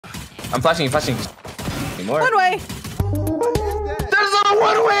I'm flashing. More. One way. There's a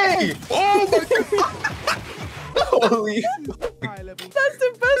one way. Oh my god. Holy. That's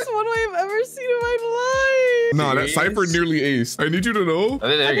the best one way I've ever seen in my life. Nah, that Cypher nearly aced. I need you to know. Oh,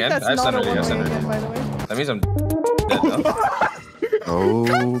 there again. That's I not a centered one way it. again, by the way. That means I'm dead, though.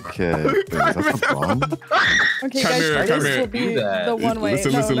 Okay. Is that a bomb? Okay, Come guys, here, this come will here. be Do that. the one way.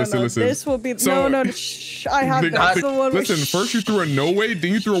 Listen, No, listen, no, listen, no. listen. This will be So- no. Shh, I have this. The one way. Listen, first you threw a no way,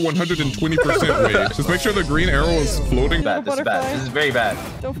 then you threw a 120% way. Just make sure the green arrow is floating. Bad. This is bad. This is very bad.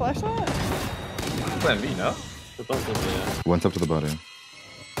 Don't flash that. Plan B, no? One's up to the body.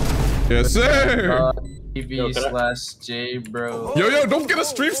 Yes, sir. EV/J, bro. Yo, don't get a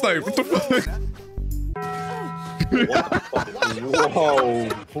stream snipe. What the fuck? Whoa.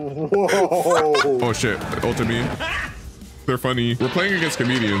 Oh shit, ulti me. They're funny. We're playing against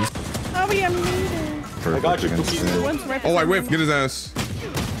comedians. Oh, we are meeting. I got you, Against Cookie. it. One's right Oh, I behind whiffed. him. Get his ass.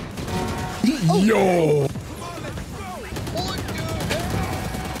 Yo.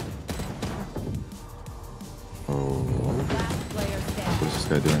 What is this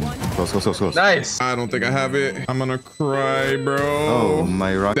guy doing? Close. Nice. I don't think I have it. I'm gonna cry, bro. Oh,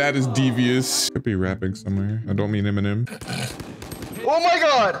 my rock. That is devious. Could be rapping somewhere. I don't mean Eminem. Oh my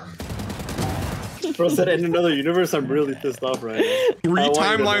god. Bro said in another universe, I'm really pissed off right now. Three I want you to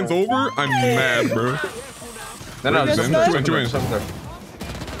timelines know. over? I'm mad, bro. No, Yes, just guys. Two in.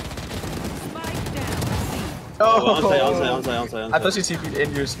 Oh, Oh, onside. I thought she TP'd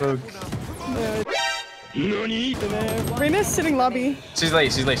in your smoke. Reina's sitting lobby. She's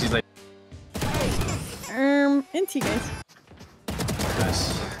late. In T guys.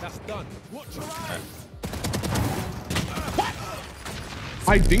 Nice.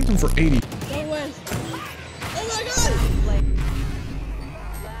 I dinked him for 80. No way. Oh my god!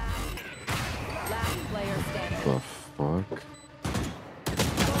 The fuck?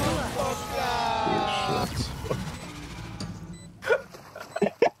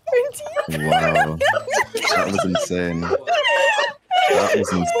 Wow. That was insane. That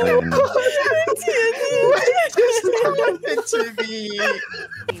was insane.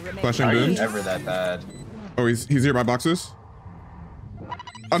 Flashing Are you good. ever that bad? Oh, he's here by boxes.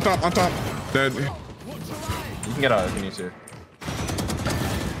 On top. Dead. You can get out if you need to.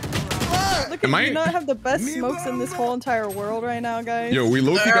 Look Am at I- you not have the best smokes in this whole entire world right now, guys. Yo, we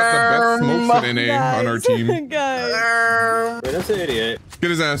low-key got the best smokes in NA on our team. Guys. Wait, that's an 88. Get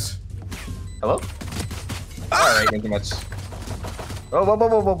his ass. Hello? Alright, thank you much.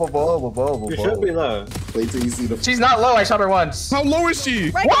 Whoa. You should be low. Wait till you see the. She's not low, I shot her once. How low is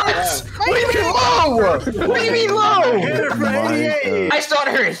she? Right What? here. What do you mean low? What do you mean low? My, I shot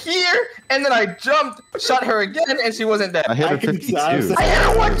her here, and then I jumped, shot her again, and she wasn't dead. I hit her I can 52. tell. I hit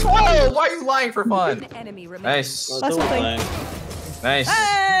her 112! Why are you lying for fun? Enemy remaining. Nice. Oh, That's don't the thing. lie. Nice.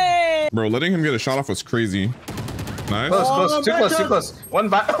 Hey! Bro, letting him get a shot off was crazy. Nice. Close, too close. One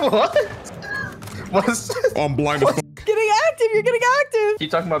by what? What's Oh, I'm blind as fuck. Getting active. You're getting active.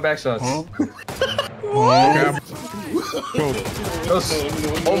 keep talking about back shots. Yeah. Bro, Close.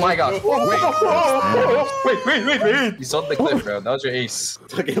 Oh my god. Wait. You sold the clip, bro. That was your ace.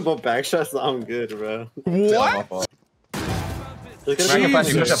 Talking about back shots, I'm good, bro. what? Look at Dragon me. Flash,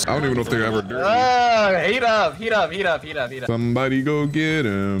 you push Jesus. up. I don't even know if they ever do. Heat up. Somebody go get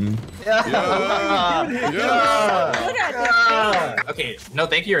him. Yeah. Yeah. Look at this. Okay, no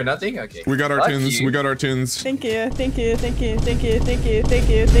thank you or nothing? Okay. We got our Fuck tins. you. We got our tins. Thank you. You Oh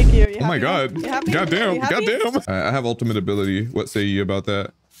my happy? god. You happy? Goddamn. You happy? Goddamn. I have ultimate ability. What say you about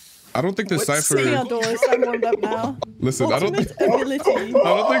that? I don't think the Sitting on Cypher. doors. I'm warmed up now. Listen, I don't Ultimate think. ability. I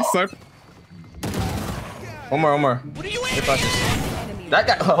don't think Cypher. One more. What are you waiting? That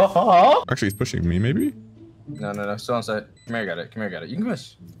guy. Actually, he's pushing me, maybe? No. Still on site. Come here, got it. You can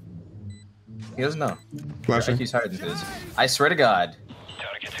push. He doesn't know. Flashing. He's hiding this. I swear to God.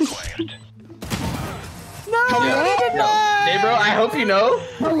 No, Yo, you did not. Hey, bro, I hope you know.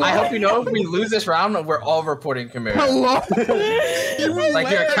 If we lose this round, we're all reporting Chimera. Like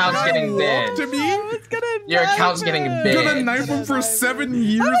your account's getting banned. To me? It's gonna Your account's getting never. banned. You're gonna knife him for 7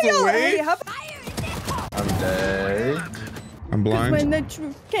 years away? Hey, I'm dead. I'm blind. when the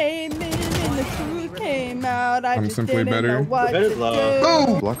truth came in and the truth came out, I I'm just simply didn't better. know what That is to low.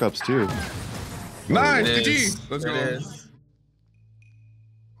 do. Block ups too. Nice, It GG. is. Let's It go. is.